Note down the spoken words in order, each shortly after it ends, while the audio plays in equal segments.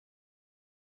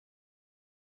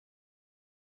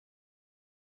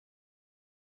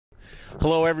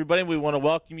Hello, everybody. We want to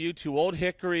welcome you to Old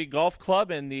Hickory Golf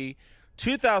Club and the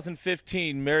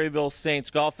 2015 Maryville Saints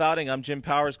Golf Outing. I'm Jim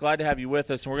Powers. Glad to have you with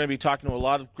us, and we're going to be talking to a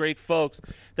lot of great folks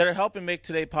that are helping make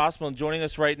today possible. And joining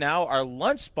us right now, our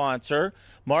lunch sponsor,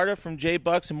 Marta from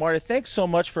J-Bucks. And Marta, thanks so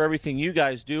much for everything you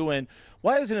guys do. And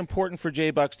why is it important for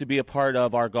J-Bucks to be a part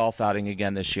of our golf outing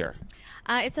again this year?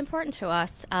 It's important to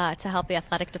us to help the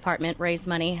athletic department raise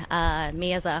money.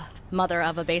 Me as a mother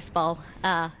of a baseball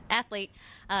athlete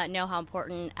know how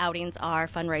important outings are,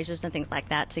 fundraisers and things like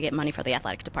that to get money for the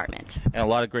athletic department. And a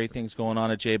lot of great things going on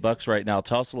at J-Bucks right now.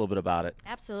 Tell us a little bit about it.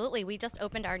 Absolutely. We just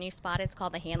opened our new spot. It's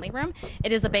called the Hanley Room.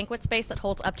 It is a banquet space that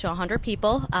holds up to 100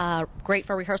 people. Great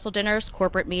for rehearsal dinners,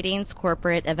 corporate meetings,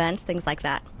 corporate events, things like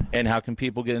that. And how can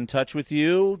people get in touch with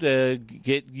you to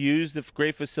use the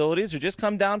great facilities or just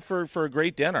come down for a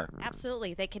great dinner?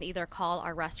 Absolutely. They can either call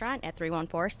our restaurant at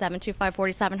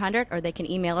 314-725-4700 or they can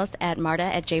email us at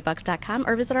marta@jbucks.com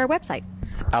or visit our website.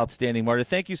 Outstanding, Marta.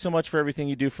 Thank you so much for everything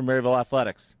you do for Maryville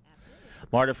Athletics. Absolutely.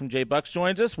 Marta from J-Bucks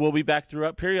joins us. We'll be back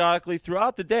periodically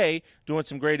throughout the day doing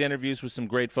some great interviews with some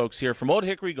great folks here from Old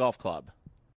Hickory Golf Club.